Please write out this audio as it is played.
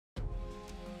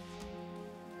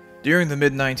During the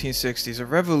mid-1960s, a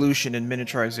revolution in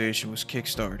miniaturization was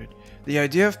kick-started. The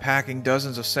idea of packing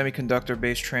dozens of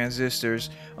semiconductor-based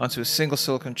transistors onto a single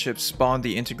silicon chip spawned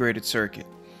the integrated circuit.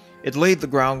 It laid the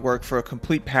groundwork for a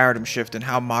complete paradigm shift in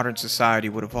how modern society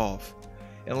would evolve.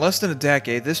 In less than a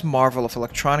decade, this marvel of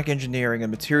electronic engineering and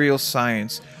materials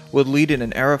science would lead in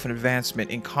an era of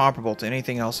advancement incomparable to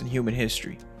anything else in human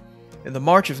history. In the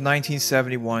March of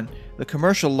 1971, the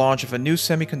commercial launch of a new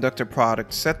semiconductor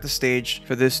product set the stage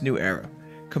for this new era.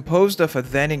 Composed of a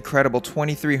then incredible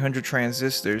 2300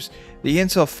 transistors, the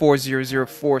Intel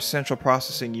 4004 Central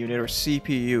Processing Unit, or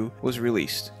CPU, was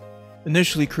released.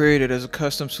 Initially created as a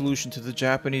custom solution to the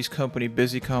Japanese company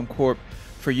Busicom Corp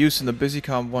for use in the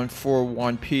Busicom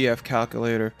 141PF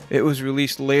calculator, it was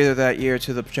released later that year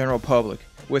to the general public.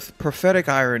 With prophetic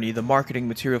irony, the marketing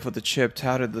material for the chip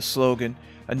touted the slogan,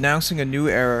 announcing a new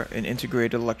era in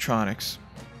integrated electronics.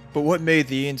 But what made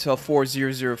the Intel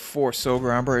 4004 so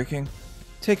groundbreaking?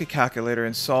 Take a calculator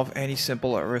and solve any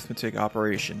simple arithmetic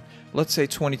operation, let's say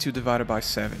 22 divided by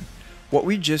 7. What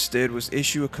we just did was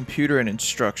issue a computer an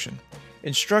instruction.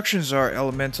 Instructions are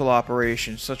elemental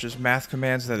operations such as math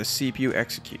commands that a CPU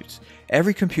executes.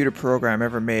 Every computer program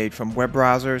ever made, from web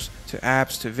browsers to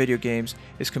apps to video games,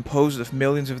 is composed of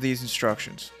millions of these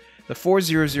instructions. The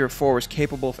 4004 was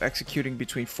capable of executing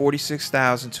between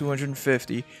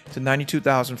 46,250 to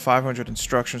 92,500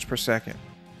 instructions per second.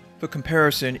 For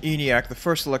comparison, ENIAC, the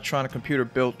first electronic computer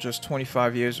built just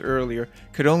 25 years earlier,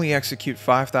 could only execute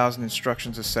 5,000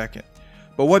 instructions a second.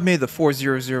 But what made the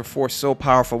 4004 so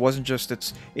powerful wasn't just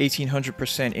its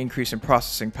 1800% increase in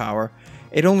processing power.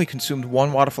 It only consumed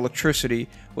 1 watt of electricity,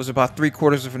 was about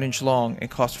 3/4 of an inch long,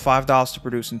 and cost $5 to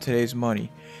produce in today's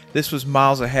money. This was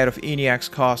miles ahead of ENIAC's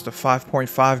cost of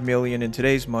 $5.5 million in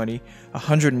today's money,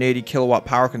 180 kilowatt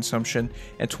power consumption,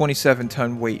 and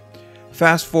 27-ton weight.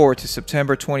 Fast forward to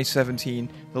September 2017,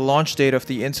 the launch date of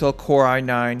the Intel Core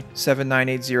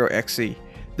i9-7980XE.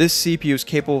 This CPU is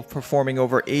capable of performing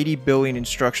over 80 billion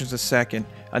instructions a second,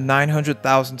 a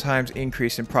 900,000 times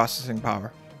increase in processing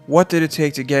power. What did it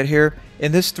take to get here?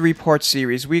 In this 3-part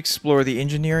series, we explore the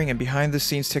engineering and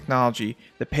behind-the-scenes technology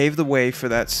that paved the way for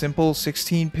that simple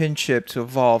 16-pin chip to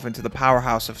evolve into the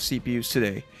powerhouse of CPUs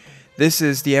today. This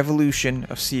is the evolution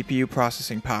of CPU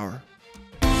processing power.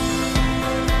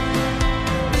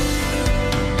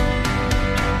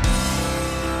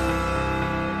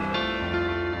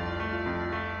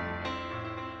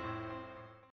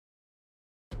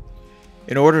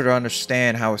 In order to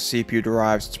understand how a CPU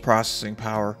derives its processing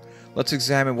power, let's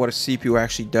examine what a CPU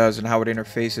actually does and how it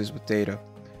interfaces with data.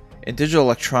 In digital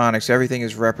electronics, everything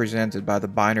is represented by the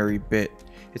binary bit.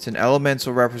 It's an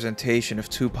elemental representation of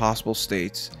 2 possible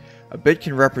states. A bit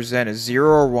can represent a 0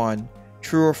 or 1,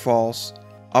 true or false,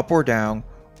 up or down,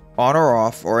 on or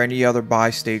off, or any other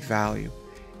bi-state value.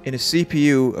 In a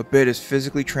CPU, a bit is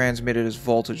physically transmitted as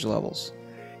voltage levels.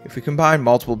 If we combine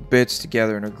multiple bits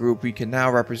together in a group, we can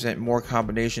now represent more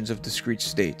combinations of discrete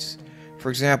states. For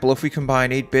example, if we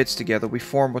combine 8 bits together, we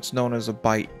form what's known as a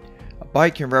byte. A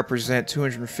byte can represent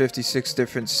 256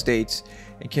 different states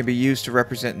and can be used to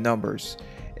represent numbers.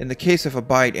 In the case of a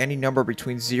byte, any number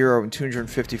between 0 and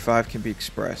 255 can be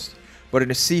expressed. But in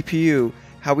a CPU,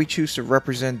 how we choose to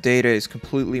represent data is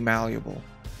completely malleable.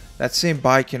 That same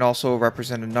byte can also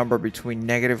represent a number between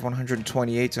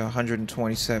 -128 to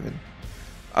 127.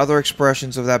 Other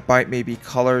expressions of that byte may be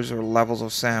colors or levels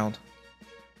of sound.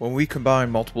 When we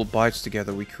combine multiple bytes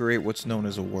together, we create what's known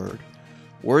as a word.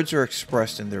 Words are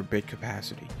expressed in their bit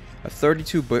capacity. A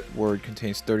 32-bit word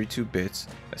contains 32 bits,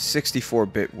 a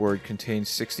 64-bit word contains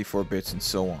 64 bits, and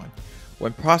so on.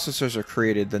 When processors are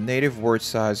created, the native word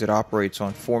size it operates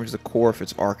on forms the core of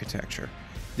its architecture.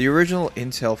 The original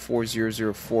Intel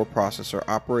 4004 processor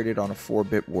operated on a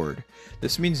 4-bit word.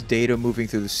 This means data moving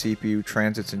through the CPU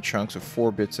transits in chunks of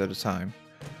 4 bits at a time.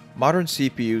 Modern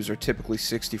CPUs are typically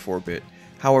 64-bit,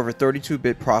 however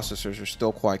 32-bit processors are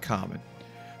still quite common.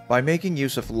 By making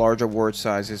use of larger word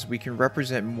sizes, we can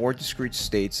represent more discrete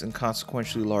states and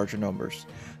consequentially larger numbers.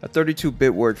 A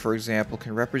 32-bit word, for example,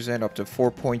 can represent up to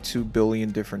 4.2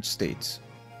 billion different states.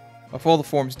 Of all the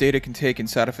forms data can take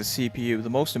inside of a CPU, the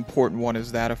most important one is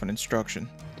that of an instruction.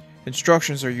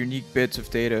 Instructions are unique bits of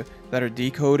data that are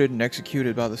decoded and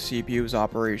executed by the CPU's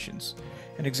operations.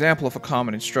 An example of a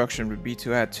common instruction would be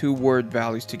to add 2 word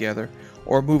values together,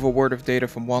 or move a word of data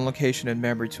from one location in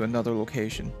memory to another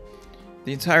location.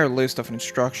 The entire list of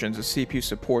instructions a CPU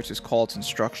supports is called its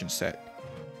instruction set.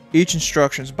 Each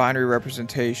instruction's binary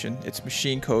representation, its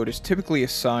machine code, is typically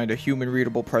assigned a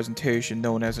human-readable presentation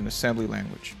known as an assembly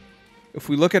language. If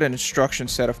we look at an instruction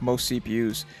set of most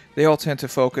CPUs, they all tend to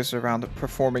focus around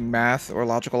performing math or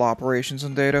logical operations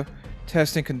on data.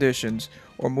 testing conditions,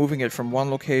 or moving it from one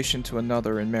location to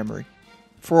another in memory.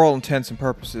 For all intents and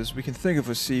purposes, we can think of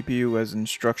a CPU as an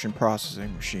instruction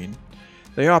processing machine.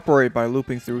 They operate by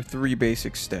looping through three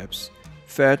basic steps: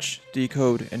 fetch,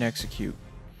 decode, and execute.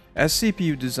 As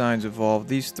CPU designs evolve,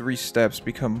 these three steps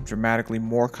become dramatically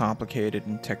more complicated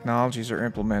and technologies are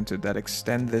implemented that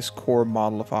extend this core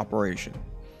model of operation.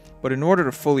 But in order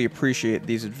to fully appreciate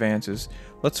these advances,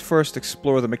 let's first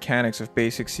explore the mechanics of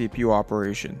basic CPU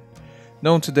operation.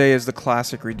 Known today as the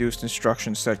classic reduced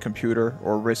instruction set computer,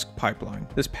 or RISC pipeline.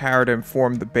 This paradigm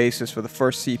formed the basis for the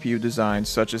first CPU designs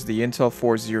such as the Intel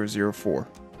 4004.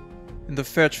 In the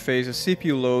fetch phase, a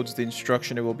CPU loads the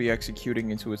instruction it will be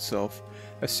executing into itself.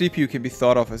 A CPU can be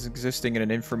thought of as existing in an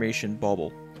information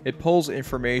bubble. It pulls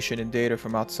information and data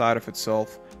from outside of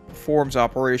itself, performs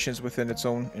operations within its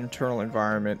own internal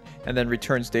environment, and then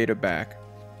returns data back.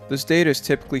 This data is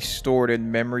typically stored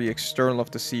in memory external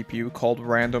of the CPU called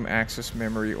random access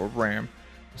memory, or RAM.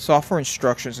 Software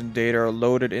instructions and data are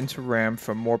loaded into RAM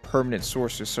from more permanent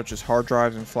sources such as hard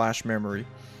drives and flash memory.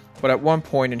 But at one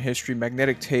point in history,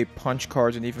 magnetic tape, punch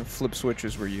cards, and even flip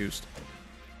switches were used.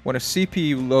 When a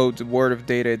CPU loads a word of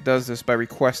data, it does this by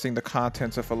requesting the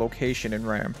contents of a location in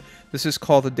RAM. This is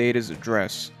called the data's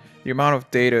address. The amount of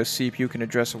data a CPU can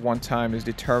address at one time is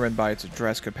determined by its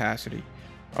address capacity.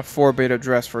 A 4-bit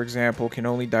address, for example, can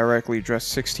only directly address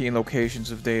 16 locations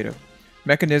of data.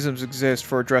 Mechanisms exist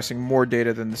for addressing more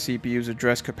data than the CPU's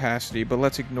address capacity, but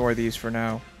let's ignore these for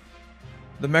now.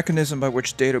 The mechanism by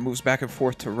which data moves back and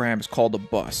forth to RAM is called a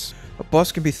bus. A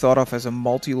bus can be thought of as a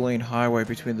multi-lane highway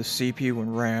between the CPU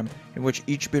and RAM, in which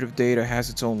each bit of data has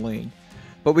its own lane.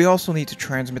 But we also need to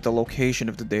transmit the location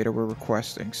of the data we're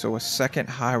requesting, so a second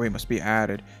highway must be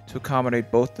added to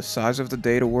accommodate both the size of the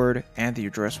data word and the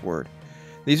address word.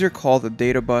 These are called the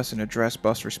data bus and address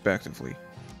bus respectively.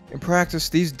 In practice,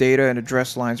 these data and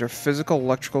address lines are physical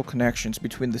electrical connections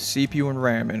between the CPU and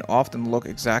RAM and often look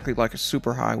exactly like a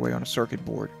superhighway on a circuit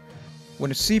board.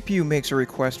 When a CPU makes a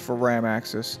request for RAM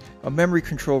access, a memory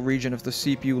control region of the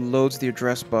CPU loads the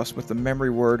address bus with the memory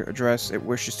word address it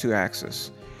wishes to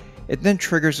access. It then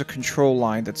triggers a control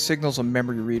line that signals a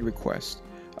memory read request.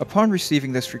 Upon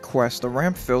receiving this request, the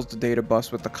RAM fills the data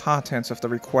bus with the contents of the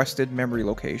requested memory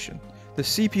location. The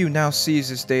CPU now sees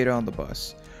this data on the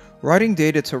bus. Writing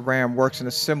data to RAM works in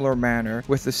a similar manner,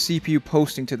 with the CPU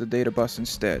posting to the data bus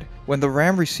instead. When the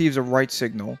RAM receives a write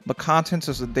signal, the contents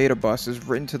of the data bus is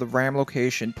written to the RAM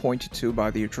location pointed to by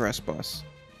the address bus.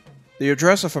 The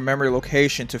address of a memory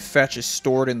location to fetch is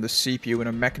stored in the CPU in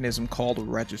a mechanism called a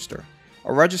register.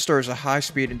 A register is a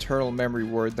high-speed internal memory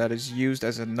word that is used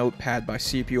as a notepad by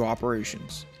CPU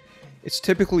operations. It's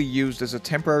typically used as a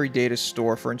temporary data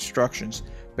store for instructions,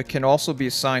 but can also be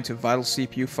assigned to vital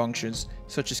CPU functions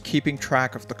such as keeping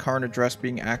track of the current address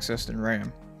being accessed in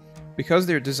RAM. Because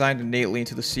they are designed innately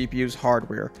into the CPU's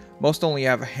hardware, most only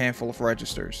have a handful of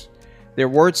registers. Their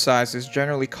word size is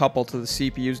generally coupled to the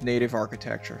CPU's native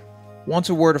architecture. Once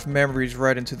a word of memory is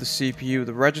read into the CPU,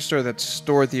 the register that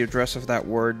stored the address of that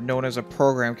word, known as a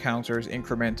program counter, is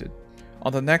incremented.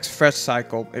 On the next fetch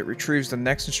cycle, it retrieves the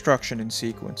next instruction in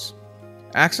sequence.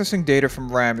 Accessing data from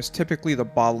RAM is typically the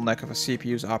bottleneck of a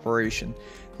CPU's operation.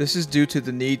 This is due to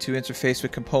the need to interface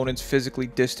with components physically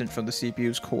distant from the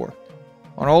CPU's core.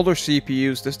 On older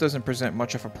CPUs, this doesn't present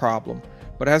much of a problem,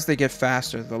 but as they get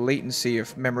faster, the latency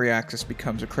of memory access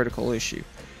becomes a critical issue.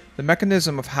 The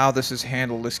mechanism of how this is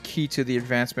handled is key to the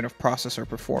advancement of processor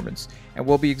performance, and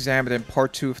will be examined in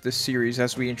part 2 of this series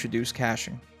as we introduce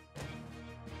caching.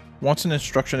 Once an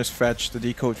instruction is fetched, the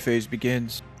decode phase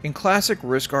begins. In classic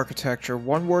RISC architecture,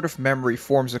 one word of memory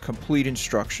forms a complete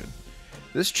instruction.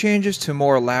 This changes to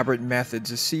more elaborate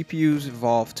methods as CPUs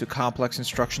evolve to complex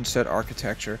instruction set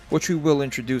architecture, which we will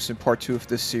introduce in part 2 of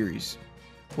this series.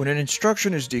 When an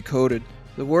instruction is decoded,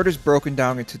 the word is broken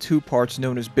down into two parts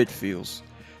known as bit fields.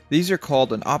 These are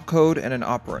called an opcode and an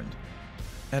operand.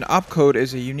 An opcode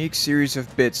is a unique series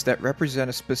of bits that represent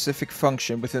a specific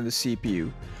function within the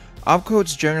CPU.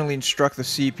 Opcodes generally instruct the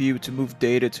CPU to move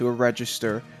data to a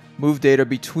register, move data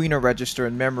between a register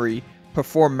and memory,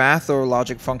 perform math or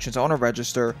logic functions on a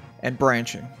register, and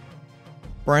branching.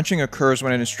 Branching occurs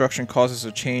when an instruction causes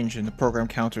a change in the program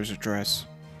counter's address.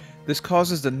 This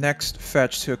causes the next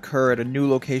fetch to occur at a new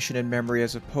location in memory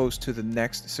as opposed to the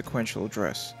next sequential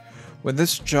address. When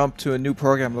this jump to a new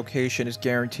program location is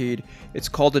guaranteed, it's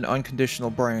called an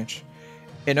unconditional branch.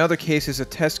 In other cases, a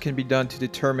test can be done to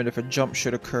determine if a jump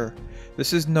should occur.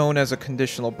 This is known as a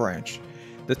conditional branch.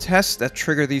 The tests that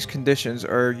trigger these conditions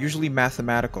are usually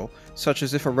mathematical, such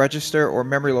as if a register or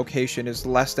memory location is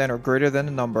less than or greater than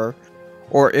a number,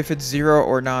 or if it's 0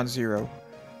 or non-zero.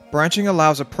 Branching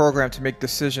allows a program to make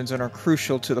decisions and are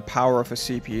crucial to the power of a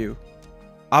CPU.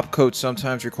 Opcodes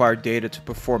sometimes require data to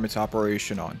perform its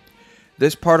operation on.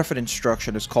 This part of an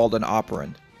instruction is called an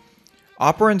operand.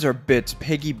 Operands are bits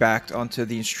piggybacked onto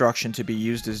the instruction to be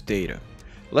used as data.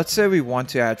 Let's say we want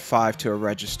to add 5 to a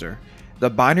register. The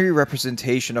binary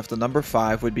representation of the number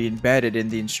 5 would be embedded in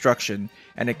the instruction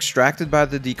and extracted by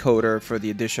the decoder for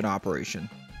the addition operation.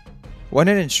 When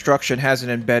an instruction has an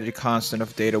embedded constant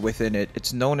of data within it,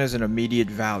 it's known as an immediate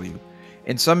value.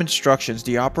 In some instructions,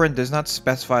 the operand does not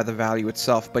specify the value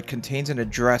itself but contains an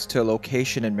address to a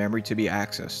location in memory to be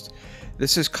accessed.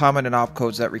 This is common in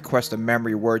opcodes that request a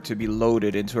memory word to be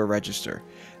loaded into a register.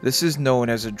 This is known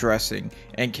as addressing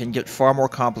and can get far more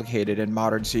complicated in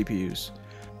modern CPUs.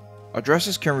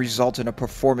 Addresses can result in a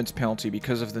performance penalty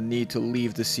because of the need to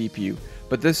leave the CPU,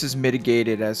 but this is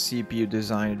mitigated as CPU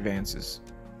design advances.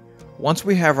 Once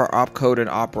we have our opcode and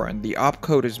operand, the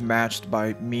opcode is matched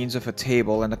by means of a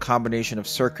table and a combination of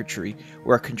circuitry,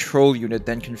 where a control unit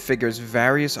then configures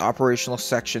various operational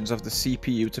sections of the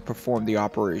CPU to perform the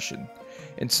operation.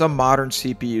 In some modern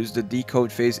CPUs, the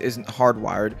decode phase isn't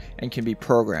hardwired and can be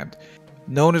programmed.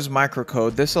 Known as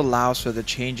microcode, this allows for the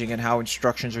changing in how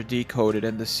instructions are decoded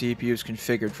and the CPU is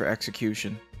configured for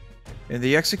execution. In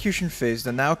the execution phase,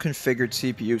 the now configured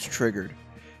CPU is triggered.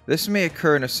 This may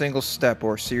occur in a single step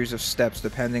or a series of steps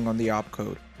depending on the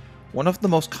opcode. One of the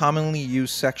most commonly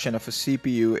used sections of a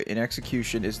CPU in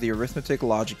execution is the arithmetic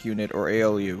logic unit, or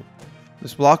ALU.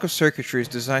 This block of circuitry is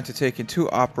designed to take in 2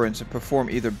 operands and perform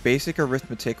either basic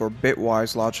arithmetic or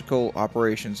bitwise logical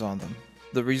operations on them.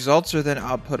 The results are then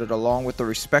outputted along with the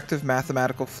respective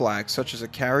mathematical flags such as a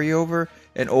carryover,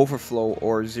 an overflow,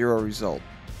 or 0 result.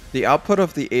 The output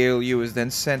of the ALU is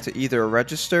then sent to either a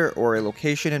register or a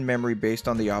location in memory based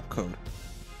on the opcode.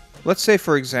 Let's say,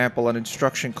 for example, an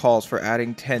instruction calls for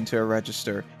adding 10 to a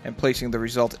register and placing the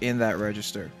result in that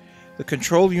register. The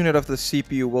control unit of the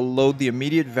CPU will load the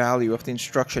immediate value of the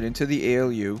instruction into the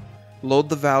ALU, load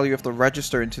the value of the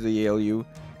register into the ALU,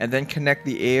 and then connect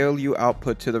the ALU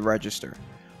output to the register.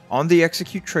 On the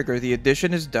execute trigger, the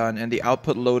addition is done and the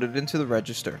output loaded into the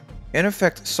register. In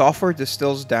effect, software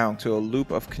distills down to a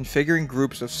loop of configuring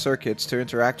groups of circuits to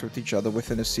interact with each other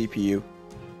within a CPU.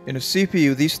 In a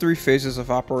CPU, these 3 phases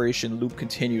of operation loop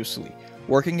continuously,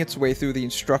 working its way through the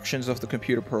instructions of the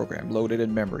computer program loaded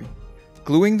in memory.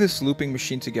 Gluing this looping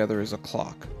machine together is a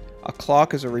clock. A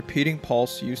clock is a repeating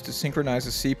pulse used to synchronize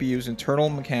the CPU's internal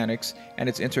mechanics and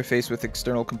its interface with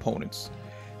external components.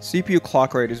 CPU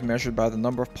clock rate is measured by the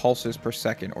number of pulses per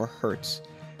second, or hertz.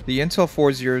 The Intel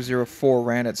 4004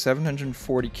 ran at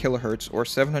 740 kHz or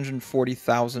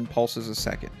 740,000 pulses a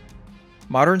second.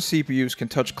 Modern CPUs can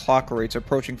touch clock rates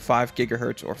approaching 5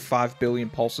 GHz or 5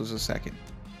 billion pulses a second.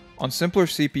 On simpler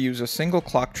CPUs, a single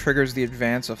clock triggers the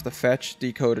advance of the fetch,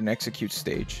 decode, and execute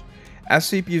stage. As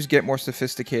CPUs get more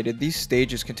sophisticated, these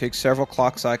stages can take several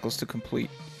clock cycles to complete.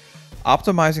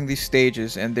 Optimizing these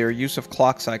stages and their use of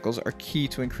clock cycles are key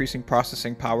to increasing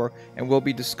processing power and will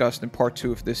be discussed in part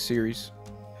 2 of this series.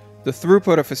 The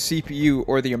throughput of a CPU,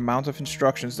 or the amount of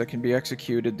instructions that can be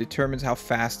executed, determines how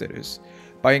fast it is.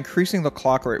 By increasing the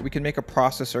clock rate, we can make a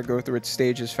processor go through its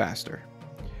stages faster.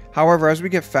 However, as we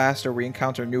get faster, we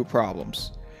encounter new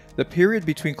problems. The period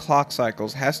between clock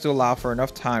cycles has to allow for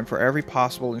enough time for every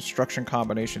possible instruction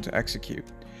combination to execute.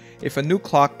 If a new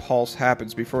clock pulse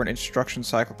happens before an instruction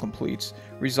cycle completes,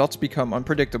 results become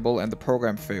unpredictable and the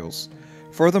program fails.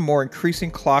 Furthermore, increasing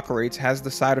clock rates has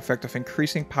the side effect of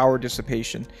increasing power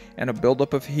dissipation and a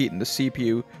buildup of heat in the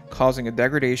CPU, causing a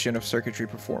degradation of circuitry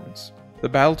performance. The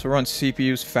battle to run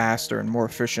CPUs faster and more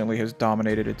efficiently has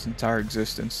dominated its entire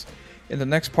existence. In the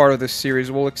next part of this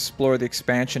series, we'll explore the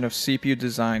expansion of CPU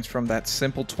designs from that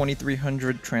simple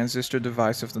 2300 transistor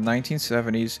device of the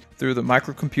 1970s through the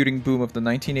microcomputing boom of the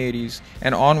 1980s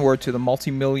and onward to the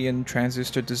multi-million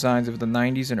transistor designs of the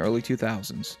 90s and early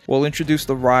 2000s. We'll introduce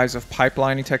the rise of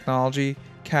pipelining technology,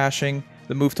 caching,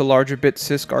 the move to larger bit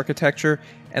CISC architecture,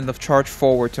 and the charge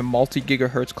forward to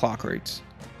multi-gigahertz clock rates.